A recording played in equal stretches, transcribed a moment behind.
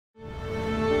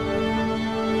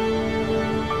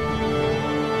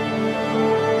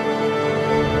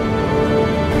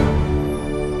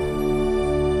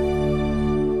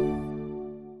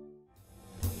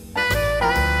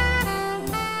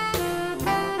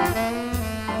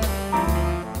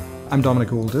I'm Dominic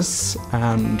Alldis,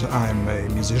 and I'm a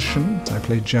musician. I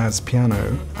play jazz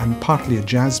piano. I'm partly a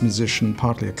jazz musician,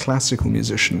 partly a classical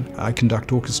musician. I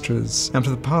conduct orchestras, and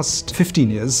for the past 15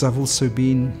 years I've also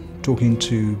been talking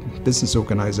to business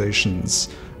organizations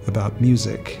about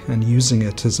music and using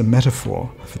it as a metaphor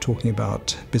for talking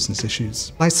about business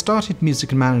issues. I started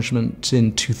music management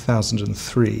in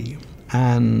 2003,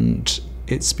 and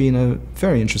it's been a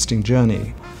very interesting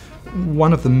journey.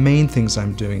 One of the main things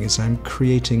I'm doing is I'm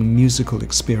creating musical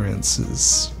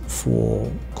experiences for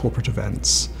corporate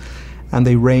events, and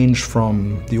they range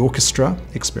from the orchestra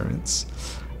experience,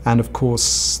 and of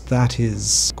course that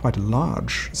is quite a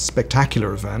large,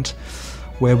 spectacular event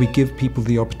where we give people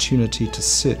the opportunity to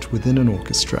sit within an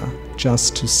orchestra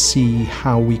just to see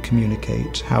how we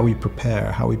communicate, how we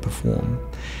prepare, how we perform.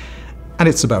 And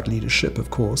it's about leadership,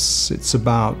 of course. It's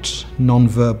about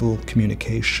non-verbal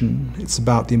communication. It's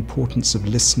about the importance of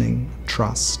listening,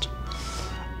 trust,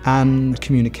 and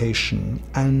communication.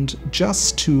 And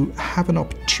just to have an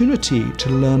opportunity to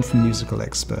learn from musical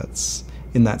experts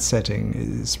in that setting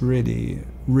is really,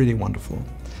 really wonderful.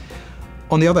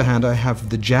 On the other hand, I have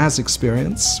the jazz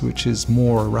experience, which is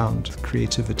more around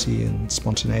creativity and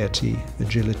spontaneity,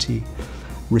 agility,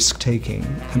 risk-taking,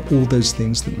 and all those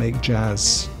things that make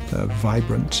jazz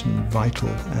vibrant and vital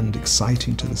and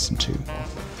exciting to listen to.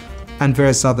 And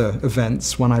various other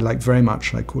events. One I like very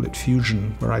much, I call it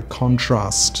fusion, where I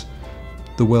contrast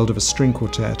the world of a string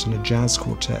quartet and a jazz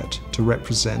quartet to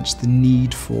represent the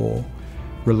need for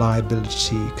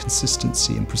reliability,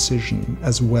 consistency and precision,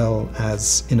 as well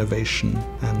as innovation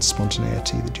and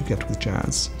spontaneity that you get with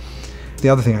jazz. The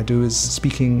other thing I do is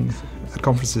speaking at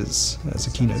conferences as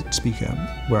a keynote speaker,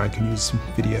 where I can use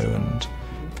video and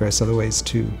various other ways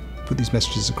to put these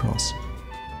messages across.